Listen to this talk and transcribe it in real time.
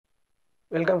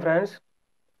Welcome friends.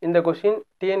 இந்த question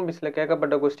டிஎன்பிஎஸ்சியில்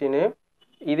கேட்கப்பட்ட question.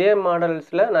 இதே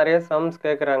மாடல்ஸில் நிறைய சம்ஸ்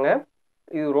கேட்குறாங்க.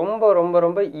 இது ரொம்ப ரொம்ப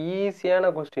ரொம்ப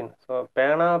ஈஸியான கொஸ்டின். ஸோ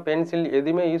பேனா பென்சில்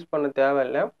எதுவுமே யூஸ் பண்ண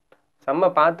தேவையில்லை. செம்ம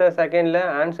பார்த்த செகண்டில்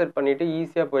ஆன்சர் பண்ணிவிட்டு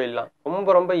ஈஸியாக போயிடலாம்.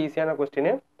 ரொம்ப ரொம்ப ஈஸியான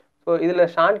கொஸ்டின். ஸோ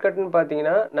இதில் ஷார்ட்கட்னு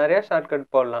பார்த்தீங்கன்னா நிறையா ஷார்ட்கட்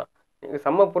போடலாம். நீங்கள்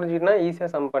செம்ம புரிஞ்சுக்கிட்டனா ஈஸியாக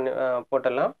சம் பண்ணி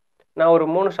போட்டுடலாம். நான் ஒரு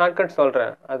 3 ஷார்ட்கட்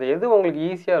சொல்கிறேன். அது எது உங்களுக்கு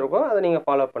ஈஸியாக இருக்கோ அதை நீங்கள்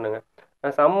ஃபாலோ பண்ணுங்கள்.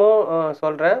 நான் சம்மும்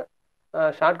சொல்கிறேன்,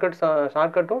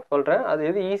 ஷார்ட்கட்டும் சொல்கிறேன். அது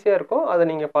எது ஈஸியாக இருக்கோ அதை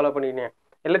நீங்கள் ஃபாலோ பண்ணிக்கிங்க.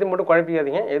 எல்லாத்தையும் மட்டும்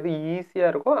குழப்பிக்காதீங்க. எது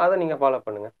ஈஸியாக இருக்கோ அதை நீங்கள் ஃபாலோ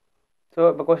பண்ணுங்கள். ஸோ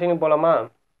இப்போ கொஸ்டினுக்கு போகலாமா?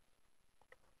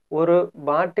 ஒரு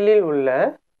பாட்டிலில் உள்ள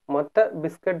மொத்த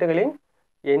பிஸ்கட்டுகளின்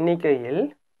எண்ணிக்கையில்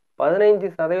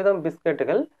 15%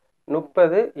 பிஸ்கட்டுகள்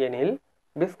 30 எனில்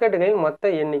பிஸ்கட்டுகளின்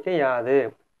மொத்த எண்ணிக்கை யாது?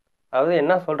 அதாவது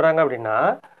என்ன சொல்கிறாங்க அப்படின்னா,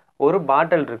 ஒரு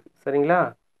பாட்டில் இருக்குது சரிங்களா?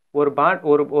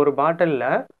 ஒரு பாட்டிலில்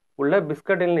உள்ள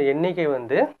பிஸ்கட்டுகளின் எண்ணிக்கை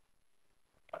வந்து,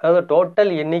 அதாவது டோட்டல்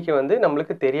எண்ணிக்கை வந்து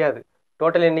நம்மளுக்கு தெரியாது.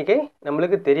 டோட்டல் எண்ணிக்கை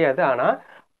நம்மளுக்கு தெரியாது. ஆனால்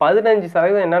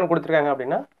 15% என்னன்னு கொடுத்துருக்காங்க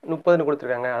அப்படின்னா 30ன்னு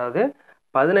கொடுத்துருக்காங்க. அதாவது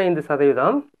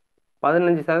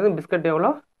 15% பிஸ்கட்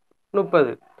எவ்வளோ?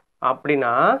 30.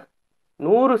 அப்படின்னா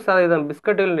 100%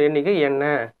 பிஸ்கட்டுகள் எண்ணிக்கை என்ன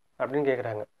அப்படின்னு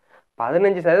கேட்குறாங்க.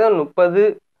 15% 30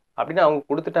 அப்படின்னு அவங்க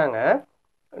கொடுத்துட்டாங்க.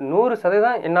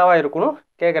 100% என்னவா இருக்கணும்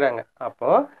கேட்குறாங்க.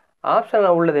 அப்போது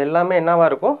ஆப்ஷனில் உள்ளது எல்லாமே என்னவா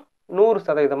இருக்கும்?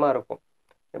 100% இருக்கும்.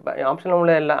 இப்போ ஆப்ஷனில்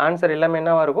உள்ள எல்லா ஆன்சர் எல்லாமே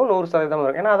என்னவா இருக்கும்? 100%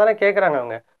 இருக்கும். ஏன்னா அதெல்லாம் கேட்குறாங்க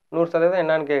அவங்க. 100%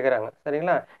 என்னன்னு கேட்குறாங்க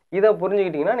சரிங்களா? இதை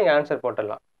புரிஞ்சுக்கிட்டிங்கன்னா நீங்கள் ஆன்சர்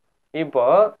போட்டுடலாம். இப்போ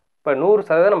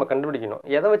 100% நம்ம கண்டுபிடிக்கணும்.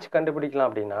 எதை வச்சு கண்டுபிடிக்கலாம்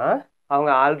அப்படின்னா,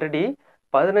 அவங்க ஆல்ரெடி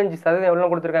 15%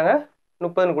 எவ்வளோன்னு கொடுத்துருக்காங்க?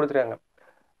 30ன்னு கொடுத்துருக்காங்க.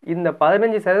 இந்த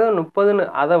 15% 30ன்னு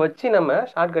அதை வச்சு நம்ம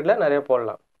ஷார்ட்கட்டில் நிறைய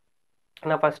போடலாம்.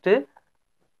 நான் ஃபஸ்ட்டு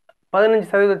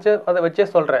 15% வச்சு அதை வச்சே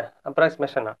சொல்கிறேன்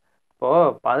அப்ராக்சிமேஷனாக.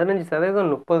 இப்போது 15%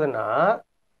 30ன்னா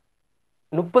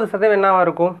 30% என்னவா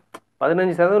இருக்கும்?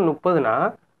 15% 30ன்னா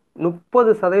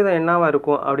 30% என்னவா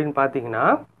இருக்கும் அப்படின்னு பார்த்தீங்கன்னா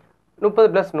 30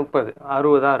 + 30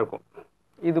 60 இருக்கும்.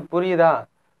 இது புரியுதா?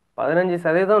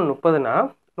 15% 30ன்னா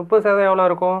 30% எவ்வளோ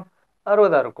இருக்கும்?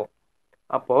 60 இருக்கும்.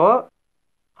 அப்போது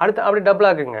அடுத்து அப்படி டபுள்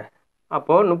ஆக்குங்க.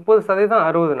 அப்போது 30%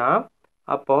 60ன்னா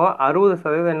அப்போது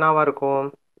 60% என்னவா இருக்கும்?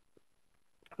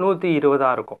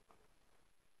 120 இருக்கும்.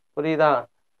 புரியுதா?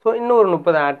 ஸோ இன்னொரு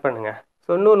 30 ஆட் பண்ணுங்கள். ஸோ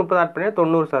இன்னொரு 30 ஆட் பண்ணி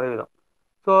 90%.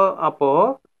 ஸோ அப்போது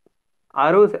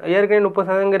 60 ஏற்கனவே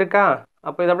 30% இருக்கா?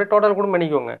 அப்போ இதை அப்படியே டோட்டல் கூட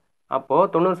பண்ணிக்கோங்க. அப்போது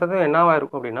 90% என்னவா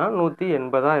இருக்கும் அப்படின்னா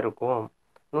 180 இருக்கும்.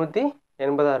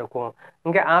 180 இருக்கும்.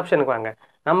 இங்கே ஆப்ஷனுக்கு வாங்க.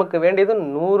 நமக்கு வேண்டியது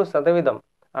 100%.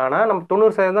 ஆனால் நம்ம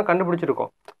 90%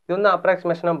 கண்டுபிடிச்சிருக்கோம். இது வந்து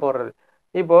அப்ராக்சிமேஷனாக போடுறது.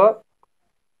 இப்போது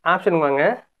ஆப்ஷனுக்கு வாங்க.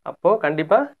 அப்போது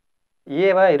கண்டிப்பாக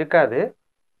ஏவா இருக்காது,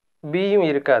 பியும்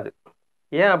இருக்காது.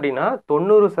 ஏன் அப்படின்னா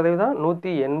 90%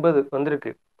 180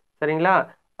 வந்திருக்கு சரிங்களா?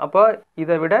 அப்போ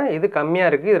இதை விட இது கம்மியாக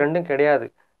இருக்குது. இது ரெண்டும் கிடையாது.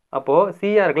 அப்போது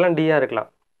சியாக இருக்கலாம், டியாக இருக்கலாம்.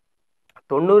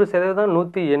 90%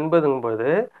 180ங்கும்போது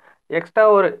எக்ஸ்ட்ரா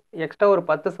ஒரு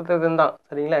 10% தான்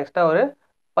சரிங்களா? எக்ஸ்ட்ரா ஒரு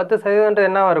 10%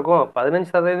 என்னவா இருக்கும்?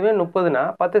 15% 30ன்னா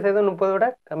 10% 30 விட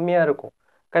கம்மியாக இருக்கும்.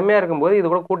 கம்மியாக இருக்கும்போது இது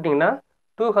கூட கூட்டிங்கன்னா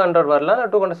 200 வரலாம்,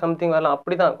 200 சம்திங் வரலாம்.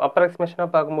 அப்படி தான் அப்ராக்சிமேஷனாக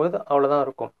பார்க்கும்போது அவ்வளோதான்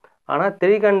இருக்கும். ஆனால்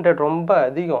 300 ரொம்ப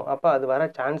அதிகம். அப்போ அது வர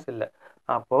சான்ஸ் இல்லை.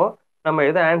 அப்போது நம்ம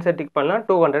எதை ஆன்சர் டிக் பண்ணலாம்?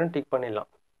 200 டிக் பண்ணிடலாம்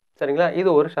சரிங்களா? இது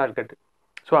ஒரு ஷார்ட்கட்.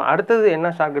 ஸோ அடுத்தது என்ன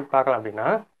ஷார்ட்கட் பார்க்கலாம் அப்படின்னா,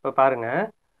 இப்போ பாருங்கள்,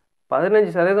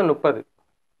 15% 30,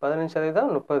 15%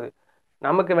 30,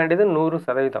 நமக்கு வேண்டியது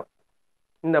 100%.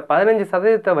 இந்த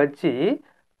 15% வச்சு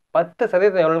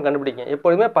 10% எவ்வளோன்னு கண்டுபிடிங்க.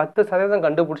 எப்பொழுதுமே 10%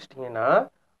 கண்டுபிடிச்சிட்டிங்கன்னா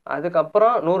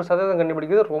அதுக்கப்புறம் 100%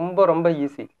 கண்டுபிடிக்கிறது ரொம்ப ரொம்ப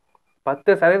ஈஸி.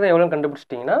 10% எவ்வளோன்னு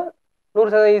கண்டுபிடிச்சிட்டிங்கன்னா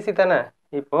 100% ஈஸி தானே?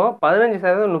 இப்போது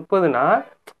 15% 30ன்னா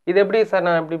இது எப்படி சார்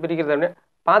நான் எப்படி பிரிக்கிறது அப்படின்னு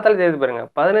பார்த்தாலே தெரியுது பாருங்கள்.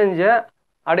 15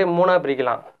 அப்படியே 3ஆக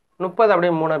பிரிக்கலாம், 30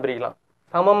 அப்படியே 3ஆக பிரிக்கலாம்,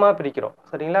 சமமாக பிரிக்கிறோம்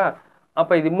சரிங்களா?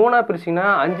 அப்போ இது 3ஆக பிரிச்சிங்கன்னா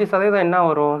 5% என்ன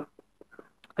வரும்?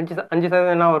 5%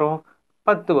 என்ன வரும்?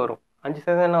 10 வரும்.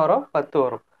 5% என்ன வரும்? 10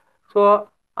 வரும். ஸோ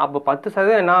அப்போ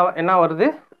 10% என்ன வருது?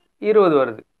 20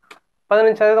 வருது.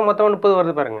 15% மொத்தம் 30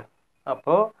 வருது பாருங்கள்.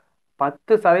 அப்போது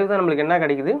 10% நம்மளுக்கு என்ன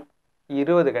கிடைக்குது?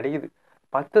 20 கிடைக்குது.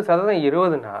 10%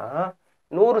 20ன்னா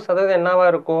 100% என்னவா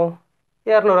இருக்கும்?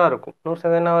 200 இருக்கும்.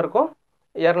 100% என்னவா இருக்கும்?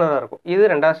 200 இருக்கும். இது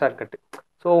ரெண்டாவது ஷார்ட்கட்டு.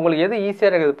 ஸோ உங்களுக்கு எது ஈஸியாக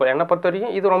இருக்குது? இப்போ என்னை பொறுத்த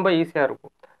வரைக்கும் இது ரொம்ப ஈஸியாக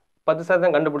இருக்கும்.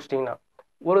 10% கண்டுபிடிச்சிட்டிங்கன்னா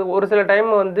ஒரு சில டைம்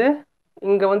வந்து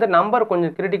இங்கே வந்து நம்பர்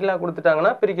கொஞ்சம் கிரிட்டிக்கலாக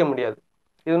கொடுத்துட்டாங்கன்னா பிரிக்க முடியாது.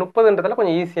 இது 30ன்றதால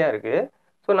கொஞ்சம் ஈஸியாக இருக்குது.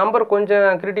 ஸோ நம்பர் கொஞ்சம்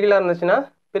கிரிட்டிக்கலாக இருந்துச்சுன்னா,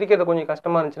 பிரிக்கிறது கொஞ்சம்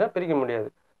கஷ்டமாக இருந்துச்சுன்னா பிரிக்க முடியாது.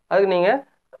 அதுக்கு நீங்கள்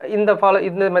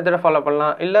இந்த மெத்தடை ஃபாலோ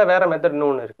பண்ணலாம். இல்லை வேறு மெத்தட்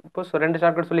இன்னொன்று இருக்குது. இப்போ 2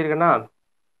 ஷார்ட்கட் சொல்லியிருக்கேன்னா,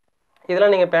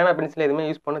 இதெல்லாம் நீங்கள் பேனா பென்சில் எதுவுமே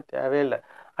யூஸ் பண்ண தேவையில்லை.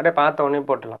 அப்படியே பார்த்த உடனே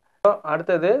போட்டுடலாம். ஸோ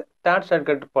அடுத்தது தேர்ட்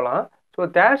ஷார்ட்கட் போகலாம். ஸோ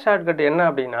தேர்ட் ஷார்ட்கட் என்ன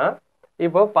அப்படின்னா,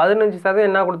 இப்போ 15%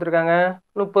 என்ன கொடுத்துருக்காங்க,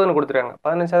 30ன்னு கொடுத்துருக்காங்க.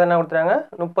 15% என்ன கொடுத்துருக்காங்க,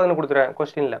 30ன்னு கொடுத்துருக்காங்க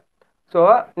கொஸ்டினில். ஸோ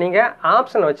நீங்கள்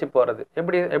ஆப்ஷனை வச்சு போகிறது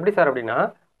எப்படி சார் அப்படின்னா,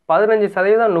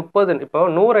 15% 30. இப்போ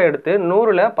 100 எடுத்து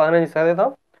 100ல் 15%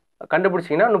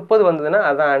 கண்டுபிடிச்சிங்கன்னா 30 வந்ததுன்னா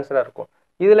அதுதான் ஆன்சராக இருக்கும்.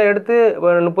 இதில் எடுத்து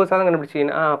 30%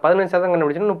 கண்டுபிடிச்சிங்கன்னா 15%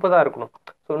 கண்டுபிடிச்சிங்கன்னா 30 இருக்கணும்.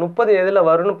 ஸோ 30 எதில்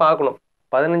வரும்னு பார்க்கணும்.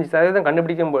 15%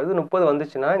 கண்டுபிடிக்கும் பொழுது 30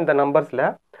 வந்துச்சுன்னா இந்த நம்பர்ஸில்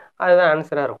அதுதான்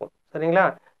ஆன்சராக இருக்கும். சரிங்களா?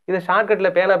 இதை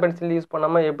ஷார்ட்கட்டில் பேனா பென்சில் யூஸ்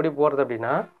பண்ணாமல் எப்படி போகிறது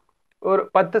அப்படின்னா, ஒரு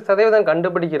 10%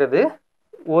 கண்டுபிடிக்கிறது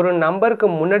ஒரு நம்பருக்கு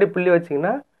முன்னாடி புள்ளி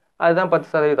வச்சிங்கன்னா அதுதான்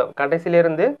 10%.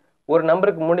 கடைசியிலேருந்து ஒரு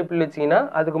நம்பருக்கு முன்னாடி புள்ளி வச்சிங்கன்னா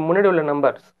அதுக்கு முன்னாடி உள்ள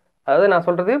நம்பர்ஸ், அதாவது நான்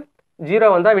சொல்கிறது 0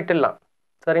 வந்தால் விட்டுடலாம்.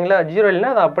 சரிங்களா? 0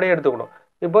 இல்லைன்னா அதை அப்படியே எடுத்துக்கணும்.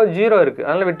 இப்போ 0 இருக்குது,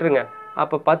 அதனால் விட்டுருங்க.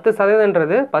 அப்போ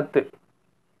 10%ன்றது 10.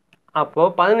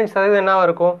 அப்போது 15% என்னவா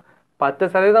இருக்கும்,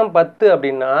 10% 10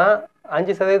 அப்படின்னா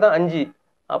 5% 5.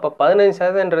 அப்போ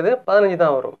 15%ன்றது 15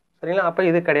 தான் வரும். சரிங்களா? அப்போ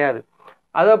இது கிடையாது.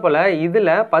 அதே போல்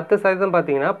இதில் 10%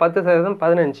 பார்த்தீங்கன்னா 10%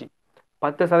 15.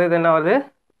 10% என்ன வருது,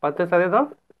 10%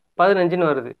 15ன்னு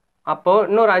வருது. அப்போது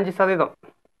இன்னொரு 5%,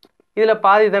 இதில்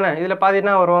பாதி தானே, இதில் பாதி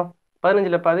என்ன வரும்,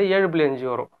 15ல் பாதி 7.5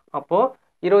 வரும். அப்போது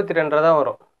 22 தான்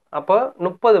வரும். அப்போது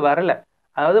 30 வரலை.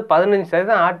 அதாவது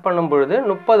 15% ஆட் பண்ணும் பொழுது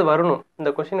 30 வரணும். இந்த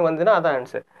கொஸ்டின் வந்துன்னா அதான்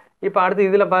ஆன்சர். இப்போ அடுத்து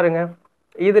இதில் பாருங்கள்,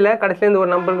 இதில் கடைசிலேருந்து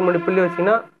ஒரு நம்பருக்கு முன்னாடி புள்ளி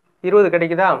வச்சிங்கன்னா 20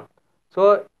 கிடைக்குதா? ஸோ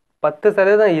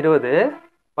 10% 20,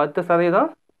 10%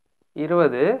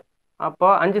 20, அப்போ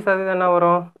 5% என்ன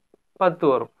வரும், 10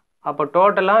 வரும். அப்போ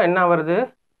டோட்டலாக என்ன வருது,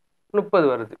 30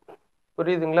 வருது.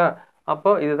 புரியுதுங்களா? அப்போ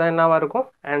இதுதான் என்னவாக இருக்கும்,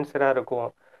 ஆன்சராக இருக்கும்.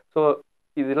 ஸோ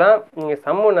இதெல்லாம் நீங்கள்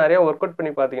சம்மு நிறையா ஒர்க் அவுட்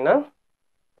பண்ணி பார்த்தீங்கன்னா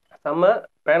சம்ம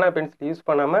பேனா பென்சில் யூஸ்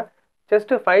பண்ணாமல்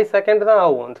ஜஸ்ட்டு 5 செகண்ட் தான்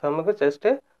ஆகும். இந்த சம்முக்கு ஜஸ்ட்டு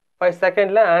 5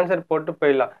 செகண்டில் ஆன்சர் போட்டு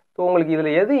போயிடலாம். ஸோ உங்களுக்கு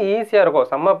இதில் எது ஈஸியாக இருக்கும்,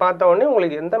 சம்மை பார்த்த உடனே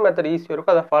உங்களுக்கு எந்த மெத்தட் ஈஸியாக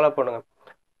இருக்கோ அதை ஃபாலோ பண்ணுங்கள்.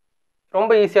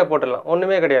 ரொம்ப ஈஸியாக போட்டுடலாம்,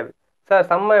 ஒன்றுமே கிடையாது. சார்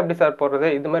சம்மா எப்படி சார் போடுறது,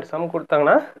 இது மாதிரி சம்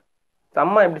கொடுத்தாங்கன்னா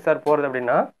சம்மா எப்படி சார் போடுறது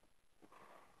அப்படின்னா,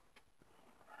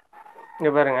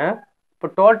 இங்கே பாருங்க, இப்போ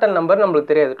டோட்டல் நம்பர்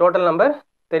நம்மளுக்கு தெரியாது. டோட்டல் நம்பர்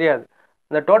தெரியாது.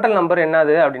 இந்த டோட்டல் நம்பர்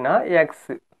என்னது அப்படின்னா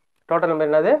எக்ஸு. டோட்டல் நம்பர்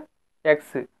என்னது,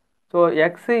 எக்ஸு. ஸோ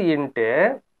எக்ஸு இன்ட்டு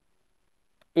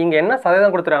இங்கே என்ன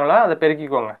சதவீதம் கொடுத்துறாங்களோ அதை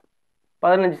பெருக்கிக்கோங்க.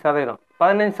 15%.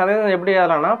 15% எப்படி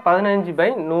எழுதலாம்னா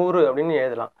 15/100 அப்படின்னு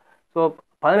எழுதலாம். ஸோ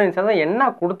 15% என்ன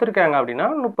கொடுத்துருக்காங்க அப்படின்னா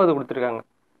 30 கொடுத்துருக்காங்க.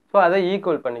 ஸோ அதை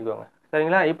ஈக்குவல் பண்ணிக்கோங்க.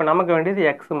 சரிங்களா? இப்போ நமக்கு வேண்டியது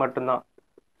எக்ஸ் மட்டும்தான்.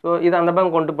 ஸோ இது அந்த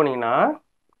பக்கம் கொண்டு போனீங்கன்னா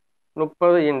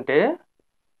 30 இன்ட்டு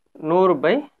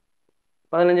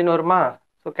 100/15ன்னு வருமா?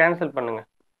 ஸோ கேன்சல் பண்ணுங்கள்.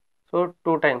 ஸோ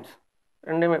 2 டைம்ஸ்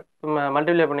ரெண்டுமே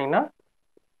மல்டிப்ளை பண்ணிங்கன்னா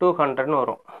 200ன்னு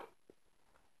வரும்.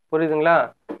 புரியுதுங்களா?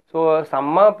 ஸோ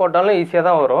சம்மா போட்டாலும் ஈஸியாக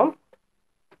தான் வரும்.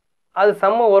 அது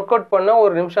சம்மை ஒர்க் அவுட் பண்ணால்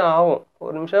 1 நிமிஷம் ஆகும்,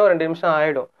 1 நிமிஷம் 2 நிமிஷம்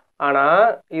ஆகிடும். ஆனால்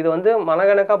இது வந்து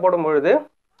மனக்கணக்காக போடும் பொழுது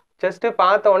ஜஸ்ட்டு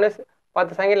பார்த்த உடனே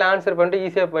 10 செகண்டில் ஆன்சர் பண்ணிட்டு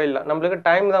ஈஸியாக போயிடலாம். நம்மளுக்கு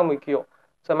டைம் தான் முக்கியம்.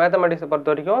 ஸோ மேத்தமெட்டிக்ஸை பொறுத்த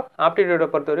வரைக்கும், ஆப்டிடியூடை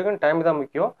பொறுத்த வரைக்கும் டைம் தான்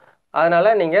முக்கியம். அதனால்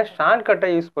நீங்கள் ஷார்ட்கட்டை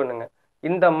யூஸ் பண்ணுங்கள்.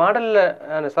 இந்த மாடலில்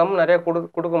அந்த சம் நிறையா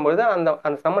கொடுக்கும்பொழுது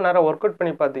அந்த சம்மை நிறையா ஒர்க் அவுட்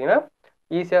பண்ணி பார்த்தீங்கன்னா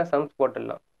ஈஸியாக சம்ஸ்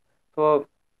போட்டுடலாம். ஸோ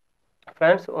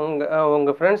ஃப்ரெண்ட்ஸ்,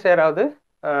 உங்கள் ஃப்ரெண்ட்ஸ் யாராவது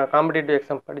காம்படிட்டிவ்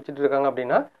எக்ஸாம் படிச்சுட்டு இருக்காங்க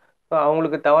அப்படின்னா ஸோ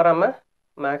அவங்களுக்கு தவறாமல்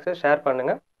மேக்ஸை ஷேர்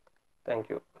பண்ணுங்கள்.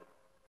 தேங்க்யூ.